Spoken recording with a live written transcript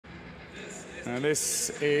And this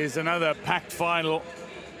is another packed final.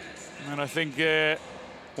 And I think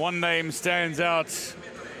one name stands out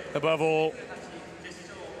above all.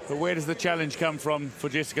 But where does the challenge come from for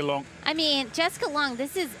Jessica Long? I mean, Jessica Long,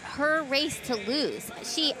 this is her race to lose.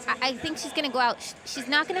 I think she's going to go out. She's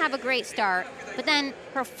not going to have a great start, but then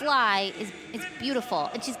her fly is beautiful.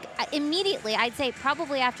 And she's immediately, I'd say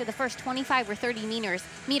probably after the first 25 or 30 meters,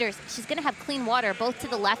 she's going to have clean water both to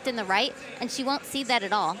the left and the right, and she won't see that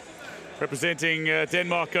at all. Representing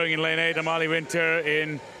Denmark going in lane 8, Amalie Winter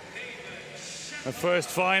in a first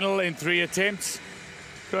final in 3 attempts.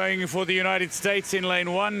 Going for the United States in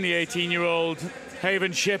lane 1, the 18-year-old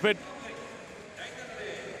Haven Shepherd.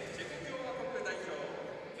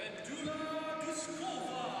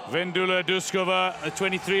 Vendula Duskova, a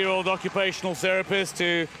 23-year-old occupational therapist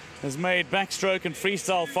who has made backstroke and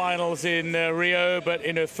freestyle finals in Rio, but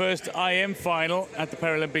in her first IM final at the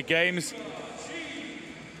Paralympic Games.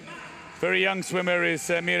 Very young swimmer is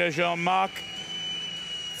Mira, Jeanne,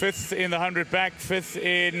 5th in the 100 back, 5th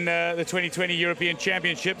in the 2020 European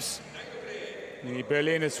Championships. The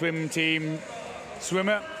Berliner swim team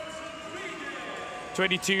swimmer.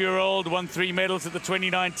 22-year-old, won 3 medals at the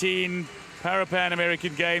 2019 Pan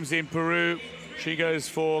American Games in Peru. She goes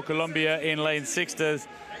for Colombia in lane 6 to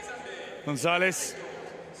GONZALEZ.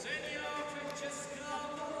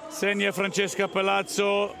 Xenia Francesca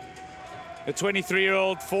PALAZZO, a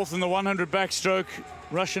 23-year-old, 4th in the 100 backstroke.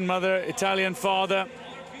 Russian mother, Italian father.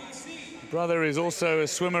 Brother is also a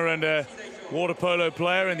swimmer and a water polo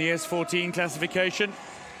player in the S14 classification.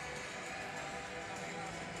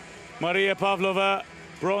 Maria Pavlova,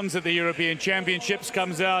 bronze at the European Championships,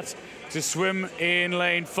 comes out to swim in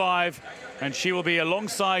lane 5, and she will be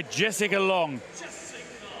alongside Jessica Long.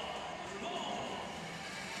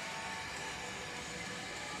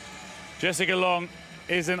 Jessica Long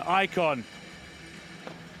is an icon.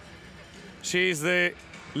 She's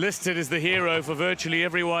listed as the hero for virtually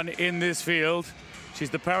everyone in this field. She's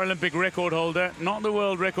the Paralympic record holder, not the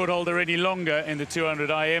world record holder any longer in the 200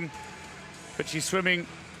 IM, but she's swimming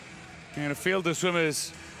in a field of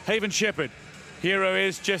swimmers. Haven Shepherd, hero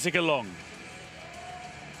is Jessica Long.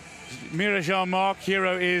 Mira, Jeanne,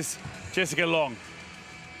 hero is Jessica Long.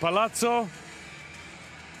 Palazzo,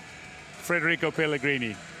 Federico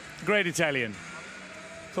Pellegrini, great Italian.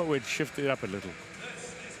 Thought we'd shift it up a little.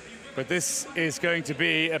 But this is going to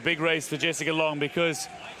be a big race for Jessica Long, because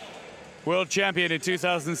world champion in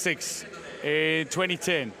 2006, in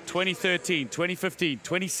 2010, 2013, 2015,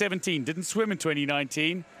 2017, didn't swim in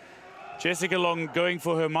 2019. Jessica Long going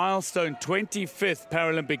for her milestone 25th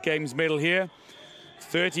Paralympic Games medal here.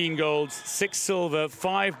 13 golds, 6 silver,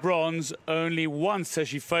 5 bronze. Only once has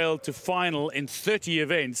she failed to final in 30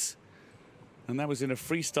 events, and that was in a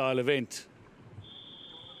freestyle event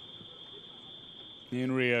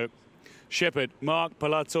in Rio. Shepherd, Mark,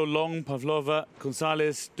 Palazzo, Long, Pavlova,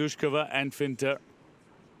 GONZALEZ, Duskova, and Vinter.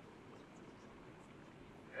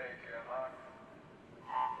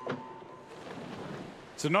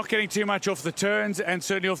 So not getting too much off the turns and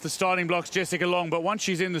certainly off the starting blocks, Jessica Long, but once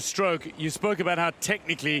she's in the stroke, you spoke about how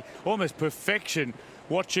technically, almost perfection,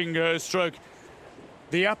 watching her stroke.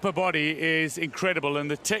 The upper body is incredible, and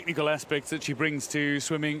the technical aspects that she brings to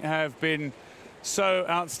swimming have been so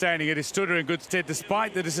outstanding. It has stood her in good stead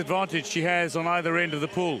despite the disadvantage she has on either end of the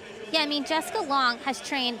pool. Yeah, I mean, Jessica Long has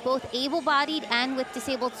trained both able-bodied and with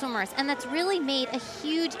disabled swimmers, and that's really made a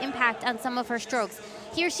huge impact on some of her strokes.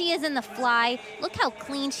 Here she is in the fly. Look how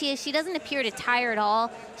clean she is. She doesn't appear to tire at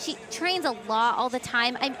all. She trains a lot all the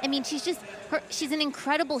time. I mean, she's in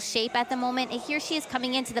incredible shape at the moment. And here she is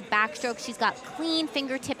coming into the backstroke. She's got clean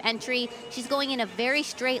fingertip entry. She's going in a very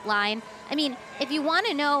straight line. I mean, if you want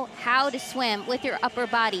to know how to swim with your upper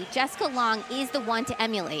body, Jessica Long is the one to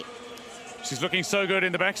emulate. She's looking so good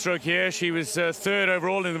in the backstroke here. She was 3rd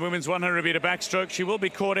overall in the women's 100-meter backstroke. She will be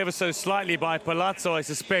caught ever so slightly by Palazzo, I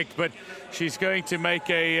suspect, but she's going to make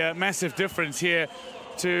a massive difference here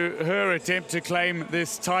to her attempt to claim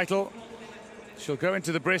this title. She'll go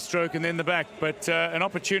into the breaststroke and then the back, but an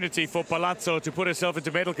opportunity for Palazzo to put herself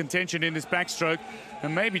into medal contention in this backstroke,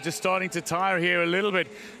 and maybe just starting to tire here a little bit.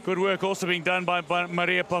 Good work also being done by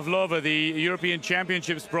Maria Pavlova, the European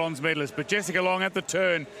Championships bronze medalist. But Jessica Long at the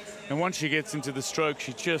turn, and once she gets into the stroke,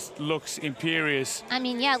 she just looks imperious. I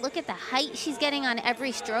mean, yeah, look at the height she's getting on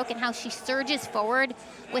every stroke and how she surges forward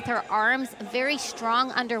with her arms, very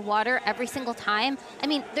strong underwater every single time. I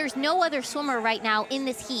mean, there's no other swimmer right now in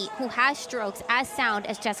this heat who has strokes as sound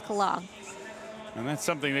as Jessica Long. And that's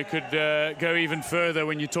something that could go even further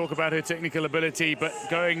when you talk about her technical ability. But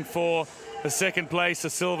going for a 2nd place, a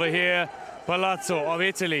silver here. Palazzo of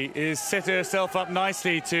Italy is set herself up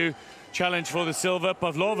nicely to challenge for the silver.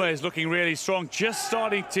 Pavlova is looking really strong, just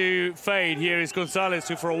starting to fade. Here is Gonzalez,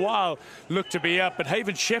 who for a while looked to be up, but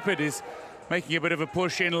Haven Shepherd is making a bit of a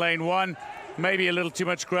push in lane one. Maybe a little too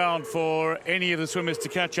much ground for any of the swimmers to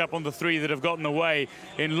catch up on the three that have gotten away.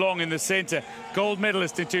 In Long in the center, gold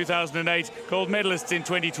medalist in 2008, gold medalist in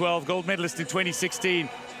 2012, gold medalist in 2016.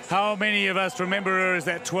 How many of us remember her as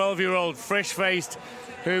that 12-year-old, fresh-faced,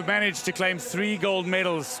 who managed to claim 3 gold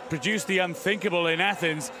medals, produced the unthinkable in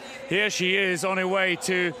Athens. Here she is on her way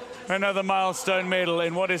to another milestone medal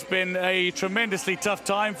in what has been a tremendously tough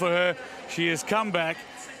time for her. She has come back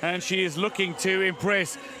and she is looking to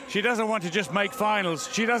impress. She doesn't want to just make finals.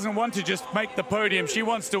 She doesn't want to just make the podium. She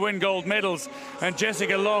wants to win gold medals. And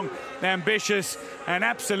Jessica Long, ambitious and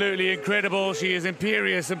absolutely incredible. She is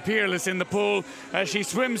imperious and peerless in the pool as she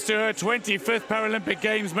swims to her 25th Paralympic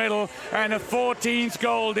Games medal and a 14th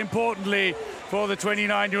gold, importantly, for the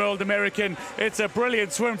 29-year-old American. It's a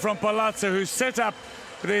brilliant swim from Palazzo, who set up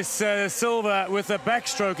this silver with a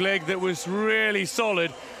backstroke leg that was really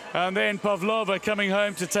solid. And then Pavlova coming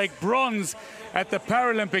home to take bronze at the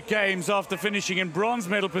Paralympic Games after finishing in bronze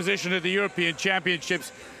medal position at the European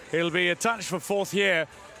Championships. It'll be a touch for 4th year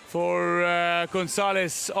for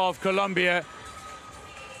Gonzalez of Colombia.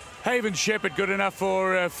 Haven Shepherd good enough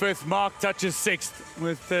for 5th. MAACK touches 6th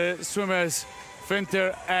with the swimmers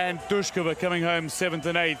Vinther and Duskova coming home 7th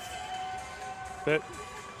and 8th. But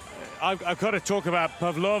I've got to talk about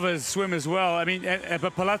Pavlova's swim as well. I mean,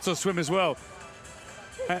 Palazzo's swim as well.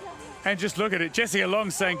 And just look at it. Jessica Long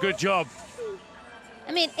saying good job.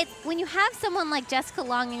 I mean, when you have someone like Jessica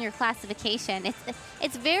Long in your classification,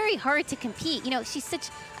 it's very hard to compete. You know, she's such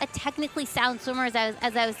a technically sound swimmer, as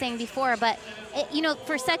I was saying before, but, you know,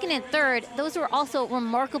 for 2nd and 3rd, those were also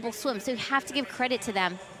remarkable swims, so you have to give credit to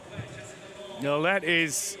them. No, that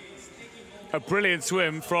is a brilliant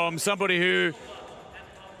swim from somebody who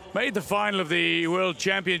made the final of the World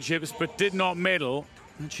Championships but did not medal.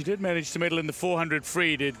 And she did manage to medal in the 400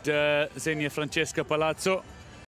 free, did Xenia Francesca Palazzo.